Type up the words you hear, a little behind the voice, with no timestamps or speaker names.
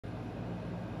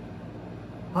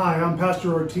Hi, I'm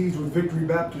Pastor Ortiz with Victory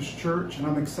Baptist Church, and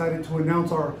I'm excited to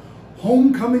announce our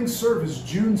homecoming service,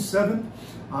 June 7th.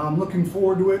 I'm looking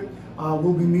forward to it.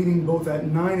 We'll be meeting both at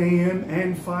 9 a.m.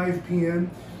 and 5 p.m.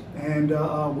 And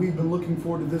we've been looking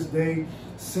forward to this day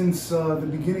since the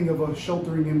beginning of a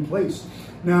sheltering in place.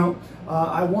 Now,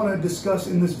 I want to discuss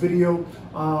in this video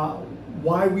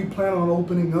why we plan on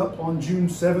opening up on June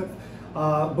 7th.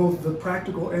 Both the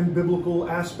practical and biblical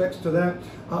aspects to that,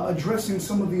 addressing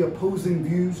some of the opposing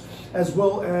views, as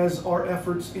well as our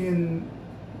efforts in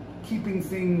keeping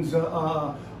things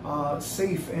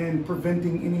safe and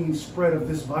preventing any spread of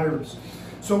this virus.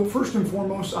 So first and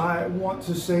foremost, I want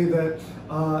to say that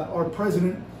our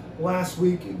president last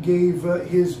week gave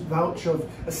his vouch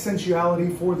of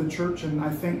essentiality for the church, and I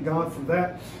thank God for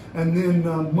that. And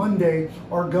then Monday,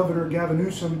 our governor, Gavin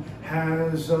Newsom,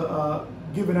 has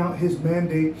given out his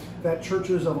mandate that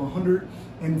churches of 100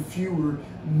 and fewer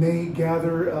may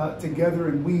gather together,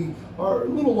 and we are a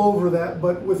little over that,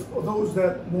 but with those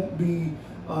that won't be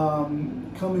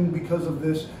coming because of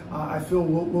this, I feel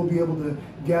we'll be able to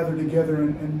gather together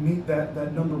and meet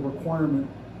that number requirement.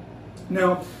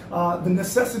 Now, the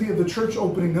necessity of the church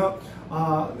opening up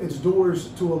its doors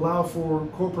to allow for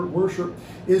corporate worship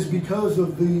is because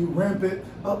of the rampant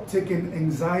uptick in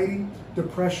anxiety,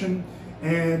 depression,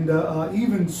 and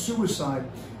even suicide.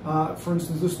 For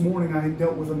instance, this morning I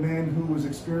dealt with a man who was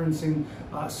experiencing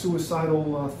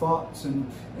suicidal thoughts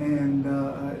and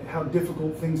how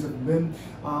difficult things have been.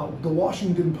 The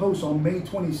Washington Post on May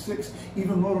 26th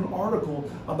even wrote an article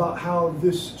about how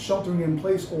this sheltering in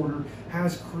place order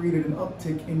has created an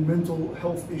uptick in mental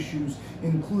health issues,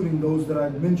 including those that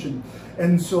I've mentioned.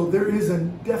 And so there is a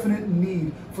definite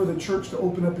need for the church to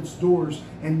open up its doors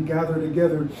and gather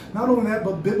together. Not only that,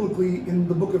 but biblically in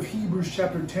the book of Hebrews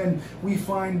chapter 10, we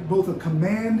find both a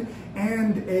command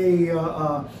and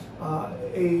a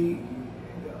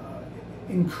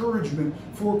encouragement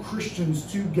for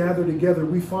Christians to gather together.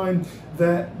 We find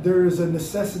that there is a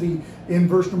necessity in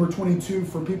verse number 22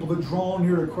 for people to draw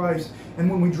near to Christ. And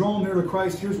when we draw near to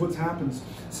Christ, here's what happens.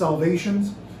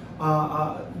 Salvations,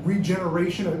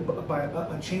 regeneration by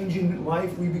a changing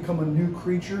life. We become a new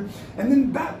creature. And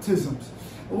then baptisms.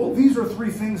 Well, these are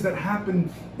three things that happen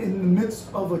in the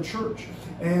midst of a church.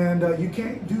 And you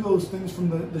can't do those things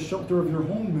from the shelter of your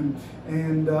home.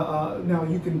 And now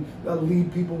you can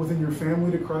lead people within your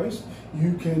family to Christ.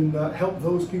 You can help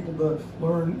those people to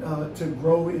learn to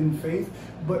grow in faith.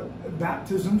 But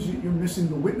baptisms, you're missing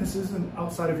the witnesses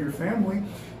outside of your family.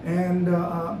 And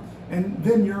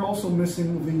then you're also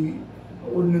missing the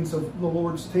ordinance of the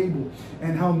Lord's table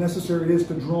and how necessary it is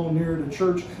to draw near to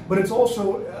church. But it's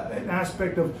also an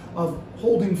aspect of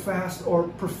holding fast or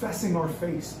professing our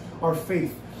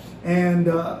faith. And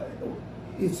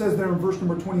it says there in verse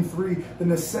number 23, the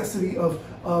necessity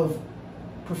of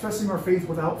professing our faith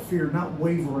without fear, not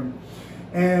wavering.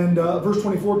 And verse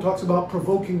 24 talks about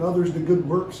provoking others to good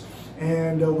works.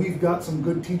 And we've got some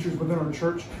good teachers within our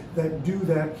church that do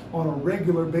that on a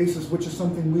regular basis, which is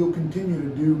something we'll continue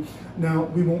to do. Now,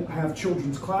 we won't have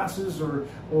children's classes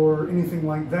or anything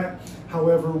like that.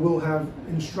 However, we'll have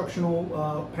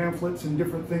instructional pamphlets and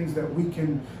different things that we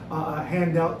can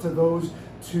hand out to those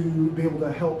to be able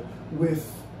to help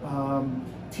with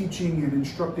teaching and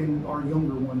instructing our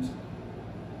younger ones.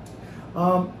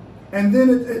 And then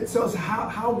it says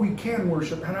how we can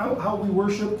worship. And how we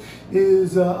worship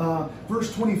is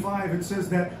verse 25. It says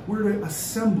that we're to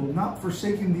assemble, not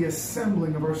forsaking the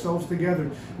assembling of ourselves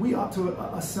together. We ought to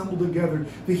assemble together.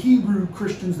 The Hebrew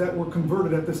Christians that were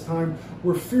converted at this time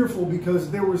were fearful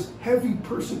because there was heavy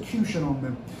persecution on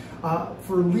them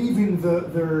for leaving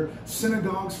their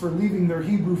synagogues, for leaving their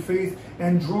Hebrew faith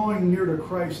and drawing near to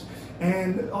Christ.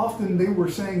 And often they were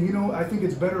saying, you know, I think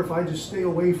it's better if I just stay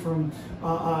away from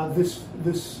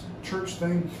this church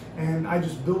thing and I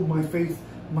just build my faith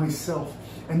myself.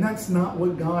 And that's not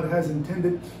what God has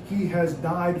intended. He has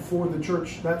died for the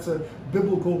church. That's a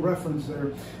biblical reference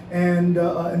there.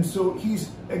 And so he's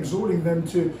exhorting them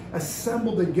to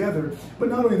assemble together. But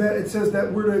not only that, it says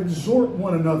that we're to exhort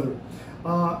one another.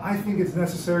 I think it's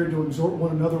necessary to exhort one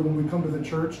another when we come to the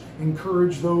church,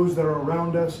 encourage those that are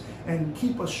around us, and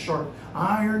keep us sharp.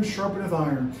 Iron sharpeneth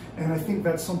iron. And I think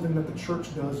that's something that the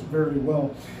church does very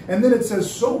well. And then it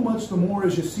says, so much the more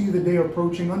as you see the day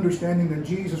approaching, understanding that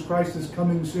Jesus Christ is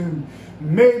coming soon.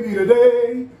 Maybe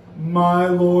today my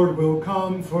Lord will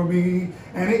come for me.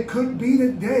 And it could be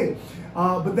today.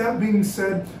 But that being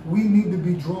said, we need to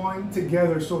be drawing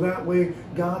together so that way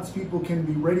God's people can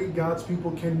be ready. God's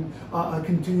people can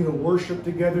continue to worship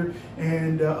together,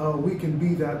 and we can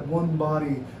be that one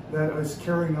body that is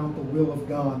carrying out the will of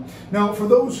God. Now, for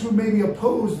those who maybe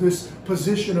oppose this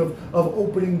position of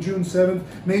opening June 7th,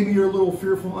 maybe you're a little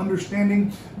fearful,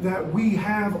 understanding that we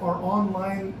have our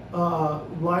online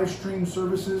live stream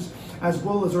services as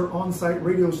well as our on-site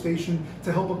radio station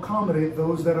to help accommodate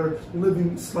those that are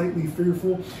living slightly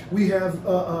fearful. We have,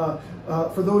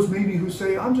 for those maybe who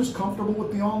say, I'm just comfortable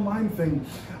with the online thing,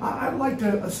 I'd like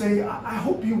to say, I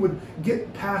hope you would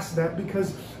get past that,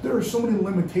 because there are so many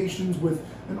limitations with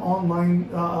an online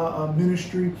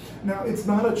ministry. Now, it's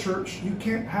not a church. You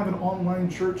can't have an online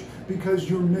church because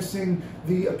you're missing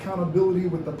the accountability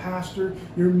with the pastor.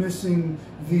 You're missing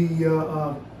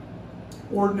the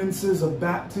ordinances of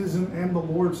baptism and the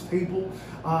Lord's table.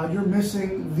 You're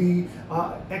missing the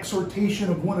exhortation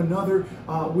of one another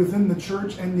within the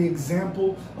church and the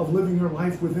example of living your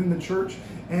life within the church.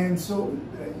 And so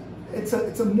it's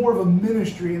a more of a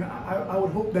ministry, and I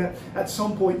would hope that at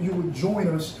some point you would join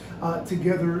us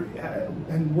together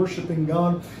and worshiping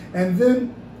God. And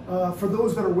then for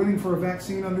those that are waiting for a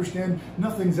vaccine, understand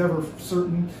nothing's ever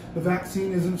certain. The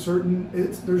vaccine isn't certain.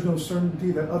 There's no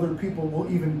certainty that other people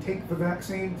will even take the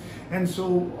vaccine. And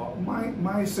so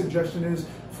my suggestion is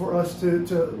for us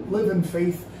to live in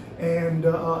faith and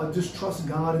just trust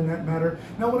God in that matter.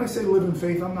 Now, when I say live in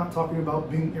faith, I'm not talking about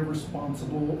being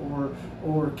irresponsible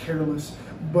or careless,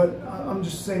 but I'm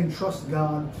just saying trust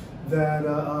God that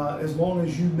as long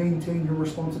as you maintain your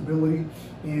responsibility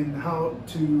in how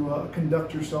to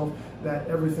conduct yourself, that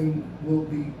everything will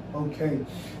be okay.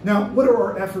 Now, what are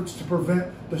our efforts to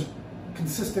prevent the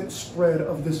consistent spread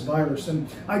of this virus? And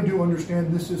I do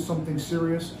understand this is something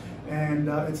serious, and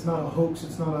it's not a hoax,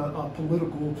 it's not a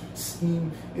political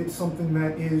scheme. It's something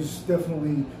that is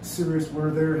definitely serious, where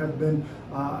there have been,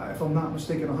 if I'm not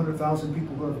mistaken, 100,000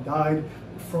 people who have died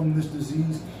from this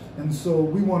disease. And so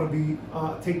we want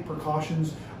to take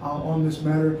precautions on this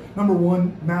matter. Number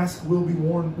one, masks will be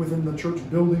worn within the church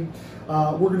building.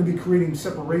 We're going to be creating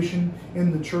separation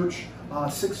in the church,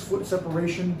 6-foot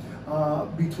separation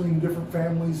between different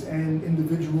families and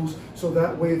individuals, so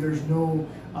that way there's no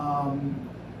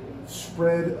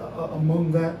spread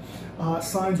among that.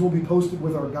 Signs will be posted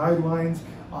with our guidelines.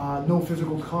 No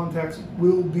physical contacts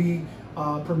will be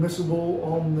permissible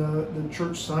on the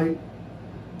church site.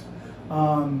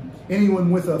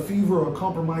 Anyone with a fever or a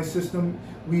compromised system,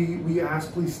 we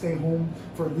ask please stay home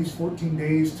for at least 14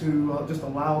 days to just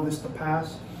allow this to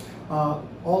pass.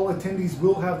 All attendees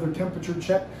will have their temperature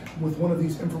checked with one of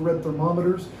these infrared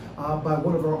thermometers by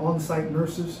one of our on-site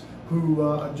nurses, who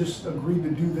just agreed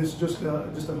to do this just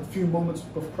a few moments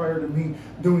prior to me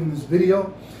doing this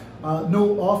video.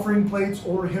 No offering plates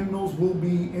or hymnals will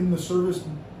be in the service,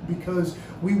 because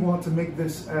we want to make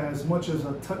this as much as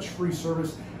a touch-free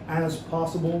service as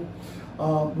possible.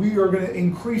 We are going to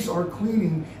increase our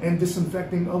cleaning and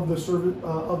disinfecting of the service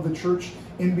of the church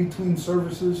in between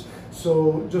services.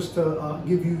 So just to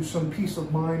give you some peace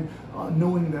of mind,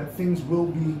 knowing that things will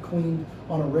be cleaned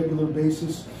on a regular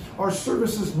basis. Our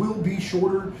services will be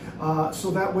shorter, so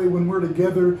that way when we're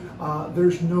together,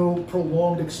 there's no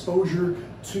prolonged exposure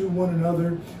to one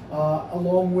another,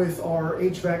 along with our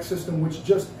HVAC system, which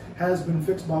just has been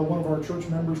fixed by one of our church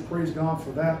members. Praise God for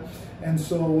that. And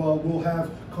so we'll have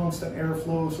constant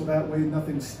airflow, so that way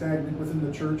nothing's stagnant within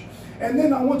the church. And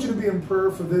then I want you to be in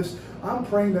prayer for this. I'm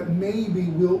praying that maybe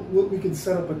we can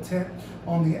set up a tent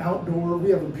on the outdoor. We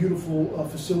have a beautiful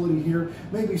facility here.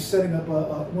 Maybe setting up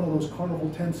one of those carnival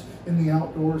tents in the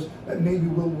outdoors, that maybe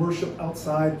we'll worship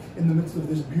outside in the midst of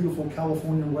this beautiful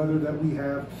California weather that we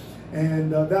have.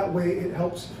 And that way it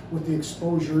helps with the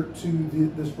exposure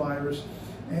to this virus.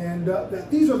 And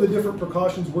these are the different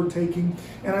precautions we're taking.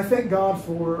 And I thank God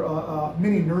for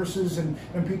many nurses and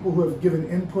people who have given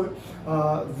input,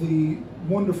 the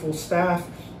wonderful staff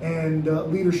and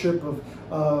leadership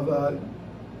of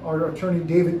our attorney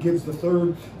David Gibbs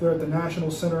III. They're at the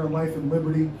National Center on Life and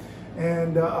Liberty.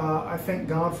 And I thank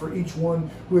God for each one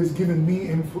who has given me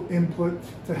input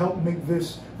to help make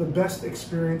this the best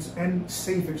experience and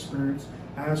safe experience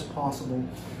as possible.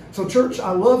 So church,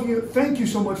 I love you. Thank you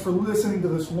so much for listening to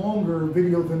this longer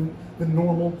video than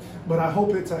normal, but I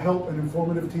hope it's a help and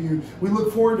informative to you. We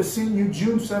look forward to seeing you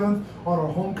June 7th on our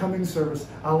homecoming service.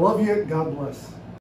 I love you. God bless.